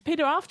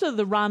Peter, after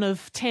the run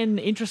of 10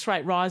 interest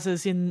rate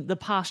rises in the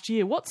past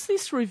year, what's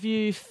this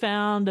review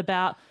found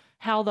about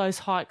how those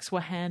hikes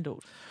were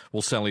handled?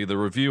 Well, Sally, the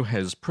review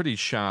has pretty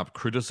sharp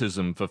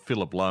criticism for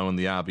Philip Lowe and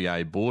the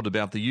RBA board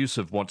about the use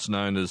of what's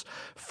known as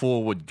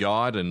forward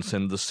guidance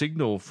and the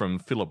signal from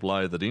Philip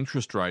Lowe that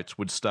interest rates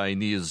would stay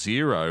near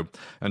zero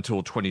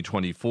until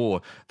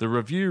 2024. The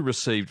review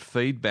received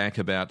feedback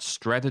about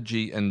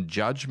strategy and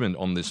judgment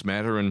on this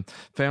matter and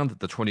found that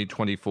the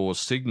 2024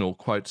 signal,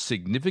 quote,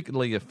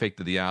 significantly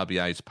affected the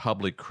RBA's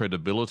public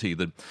credibility,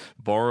 that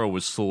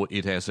borrowers saw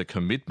it as a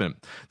commitment.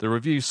 The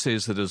review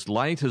says that as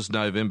late as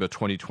November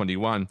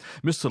 2021,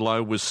 Mr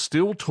Lowe was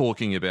still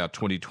talking about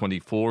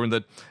 2024 and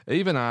that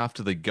even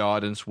after the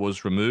guidance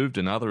was removed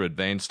and other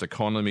advanced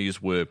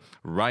economies were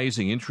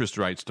raising interest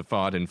rates to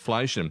fight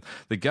inflation,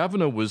 the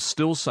governor was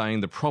still saying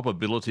the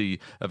probability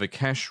of a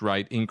cash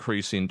rate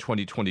increase in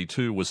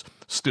 2022 was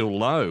still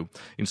low.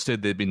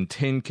 Instead, there'd been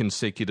 10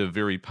 consecutive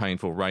very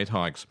painful rate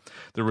hikes.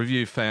 The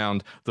review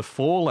found the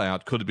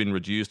fallout could have been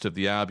reduced if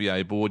the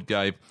RBA board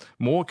gave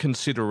more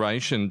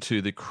consideration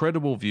to the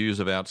credible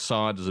views of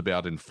outsiders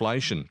about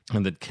inflation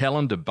and that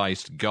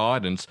calendar-based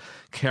guidance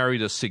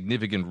carried a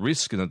significant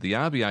risk and that the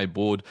RBA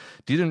board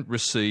didn't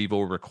receive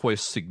or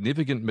request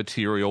significant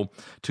material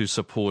to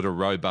support a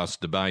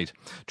robust debate.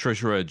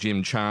 Treasurer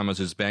Jim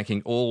Chalmers is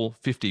backing all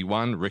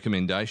 51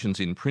 recommendations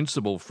in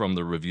principle from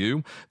the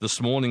review.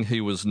 This morning he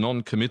was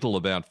non-committal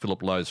about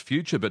Philip Lowe's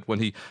future, but when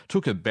he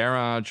took a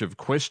barrage of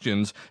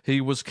questions,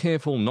 he was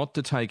careful not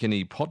to take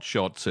any pot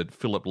shots at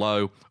Philip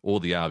Lowe or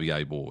the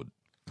RBA board.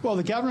 Well,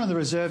 the Governor of the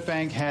Reserve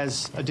Bank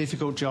has a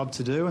difficult job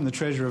to do and the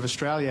Treasurer of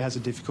Australia has a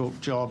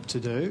difficult job to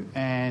do,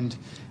 and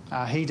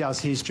he does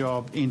his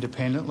job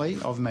independently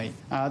of me.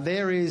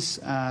 There is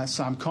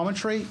some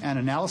commentary and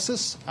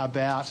analysis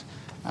about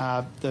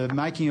the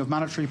making of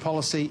monetary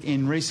policy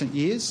in recent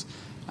years.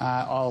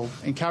 I'll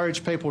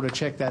encourage people to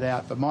check that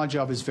out, but my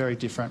job is very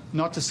different,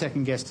 not to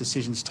second-guess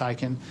decisions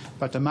taken,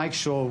 but to make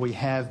sure we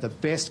have the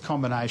best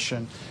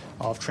combination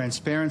of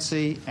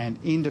transparency and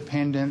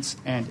independence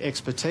and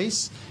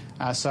expertise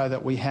so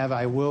that we have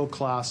a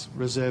world-class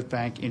Reserve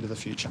Bank into the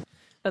future.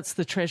 That's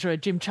the Treasurer,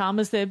 Jim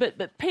Chalmers there.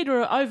 But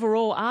Peter,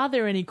 overall, are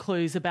there any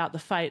clues about the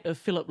fate of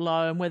Philip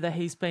Lowe and whether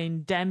he's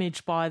been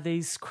damaged by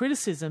these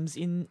criticisms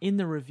in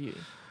the review?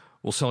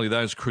 Well, Sally,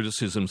 those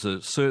criticisms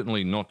are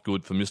certainly not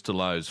good for Mr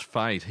Lowe's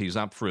fate. He's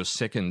up for a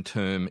second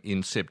term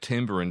in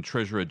September and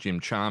Treasurer Jim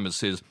Chalmers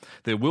says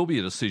there will be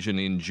a decision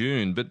in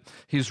June, but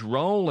his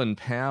role and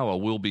power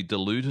will be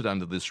diluted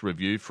under this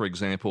review. For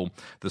example,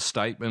 the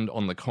statement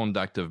on the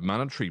conduct of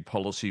monetary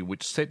policy,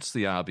 which sets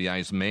the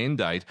RBA's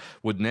mandate,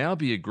 would now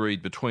be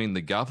agreed between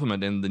the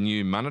government and the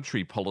new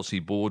Monetary Policy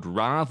Board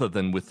rather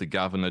than with the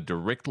governor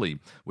directly,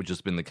 which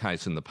has been the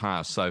case in the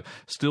past. So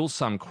still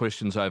some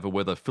questions over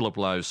whether Philip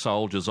Lowe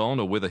soldiers on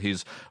or whether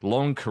his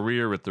long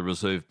career at the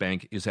Reserve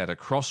Bank is at a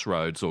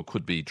crossroads or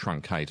could be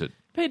truncated.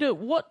 Peter,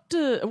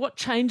 what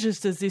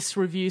changes does this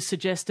review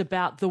suggest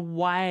about the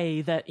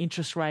way that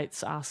interest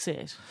rates are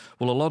set?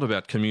 Well, a lot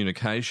about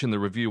communication. The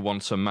review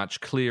wants a much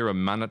clearer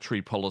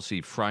monetary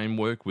policy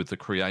framework with the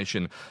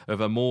creation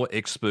of a more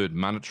expert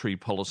monetary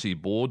policy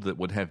board that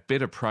would have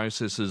better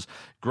processes,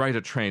 greater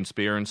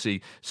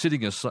transparency,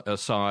 sitting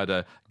aside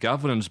a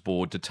governance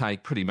board to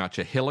take pretty much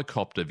a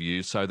helicopter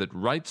view so that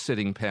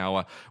rate-setting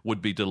power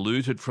would be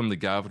diluted from the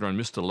governor and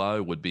Mr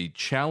Lowe would be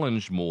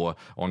challenged more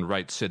on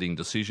rate-setting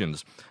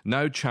decisions.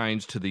 No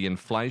change to the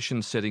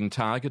inflation setting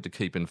target to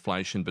keep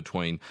inflation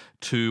between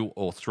 2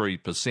 or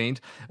 3%.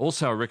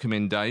 Also a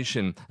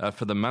recommendation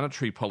for the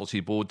Monetary Policy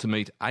Board to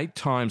meet 8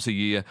 times a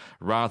year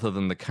rather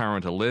than the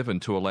current 11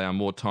 to allow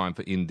more time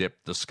for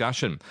in-depth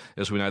discussion.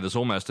 As we know, there's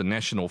almost a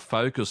national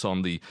focus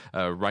on the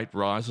rate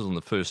rises on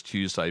the first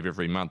Tuesday of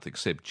every month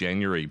except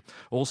January.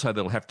 Also,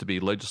 there'll have to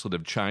be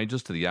legislative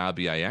changes to the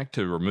RBA Act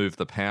to remove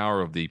the power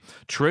of the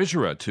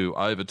Treasurer to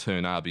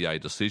overturn RBA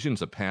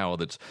decisions, a power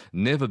that's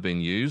never been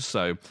used.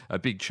 So a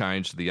big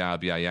change to the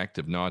RBA Act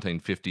of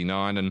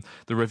 1959, and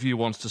the review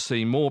wants to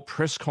see more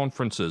press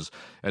conferences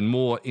and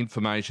more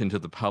information to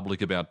the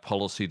public about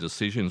policy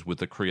decisions with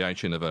the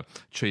creation of a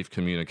Chief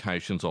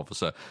Communications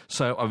Officer.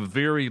 So a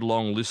very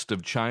long list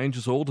of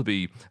changes, all to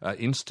be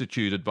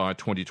instituted by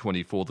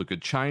 2024 that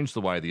could change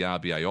the way the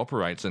RBA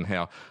operates and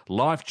how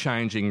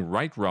life-changing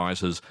rate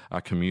rises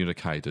are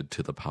communicated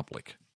to the public.